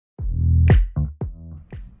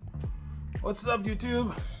What's up,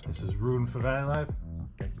 YouTube? This is Ruben for Valley Life.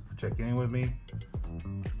 Thank you for checking in with me.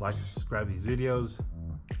 Like and subscribe to these videos.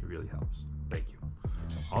 It really helps. Thank you.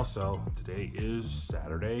 Also, today is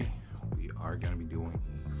Saturday. We are going to be doing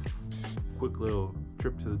a quick little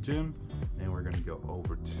trip to the gym, and we're going to go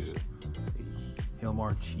over to a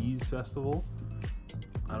Hilmar cheese festival.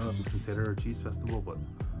 I don't know if it's considered a cheese festival, but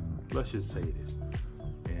let's just say it is.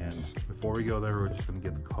 And before we go there, we're just going to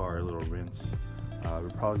give the car a little rinse. We're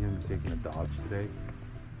probably going to be taking a Dodge today.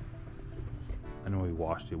 I know we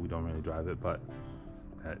washed it, we don't really drive it, but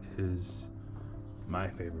that is my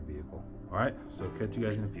favorite vehicle. Alright, so catch you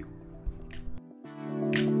guys in a few.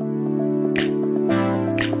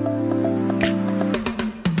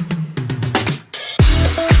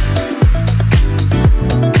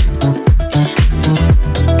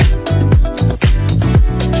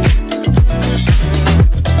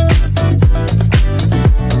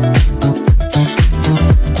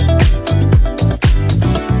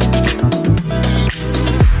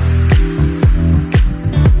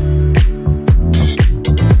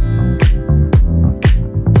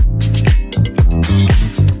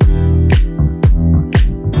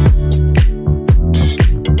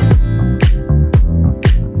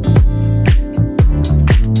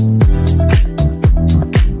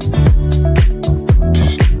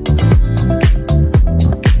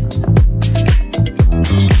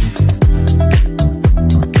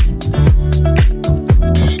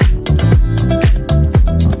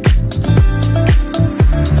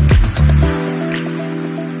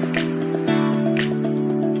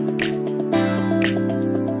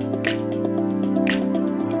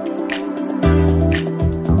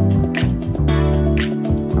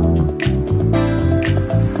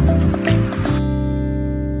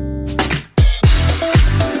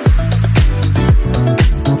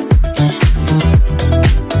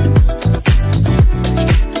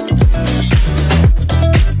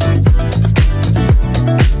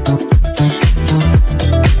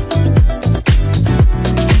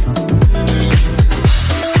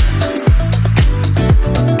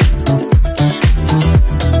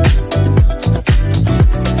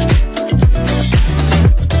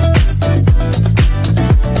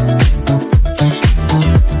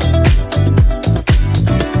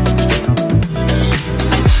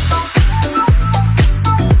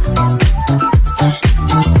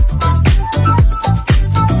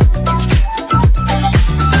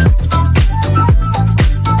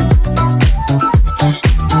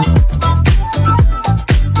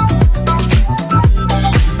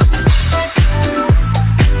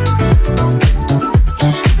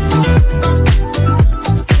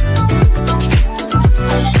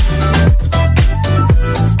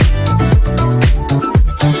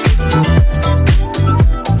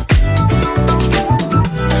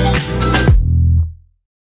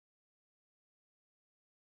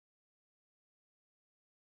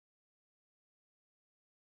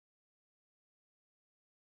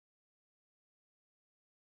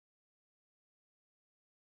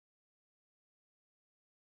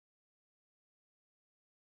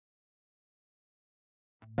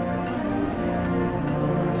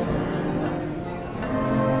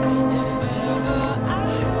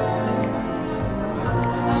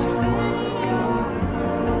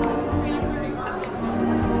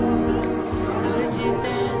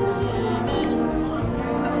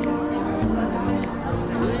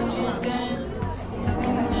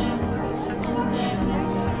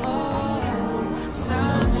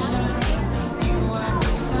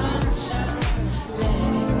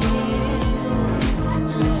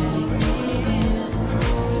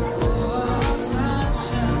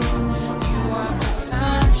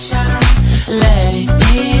 Let it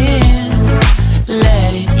in,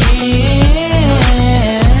 let it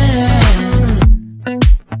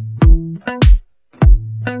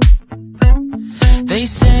in. They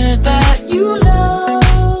said that you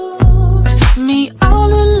loved me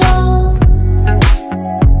all along.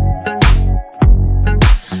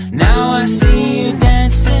 Now I see you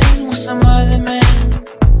dancing with some other man.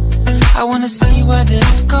 I wanna see where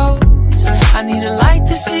this goes. I need a light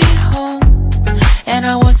to see home. And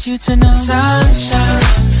I want you to know, sunshine,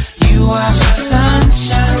 you are my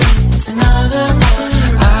sunshine. It's another one.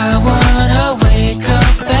 I wanna wake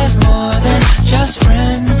up as more than just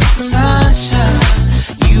friends. Sunshine,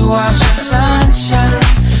 you are my sunshine.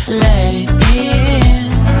 Let it in,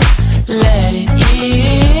 let it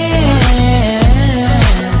in.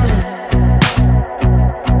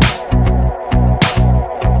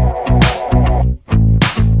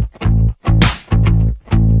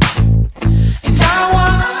 And I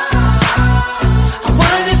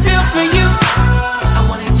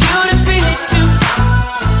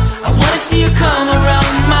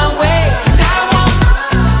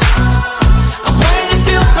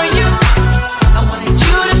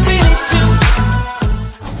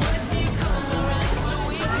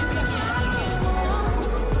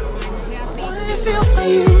feel for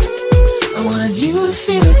you. I wanted you to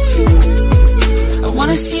feel it too. I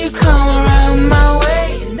wanna see you come around my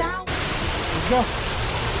way. And now let's go.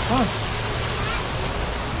 Come on.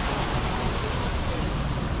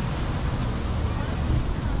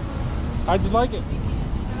 How'd you like it?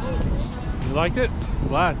 You liked it?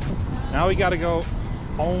 Glad. Now we gotta go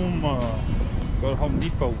home. Go to Home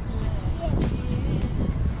Depot.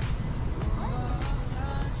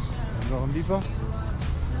 Go Home Depot.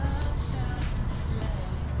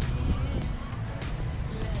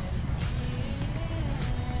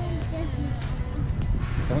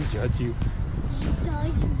 Don't judge you.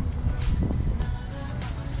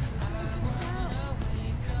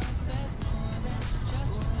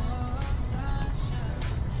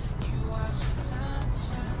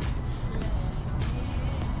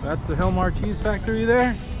 That's the Hilmar cheese factory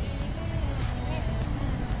there.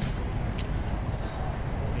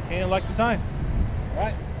 You can't elect the time. All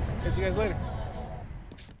right, catch you guys later.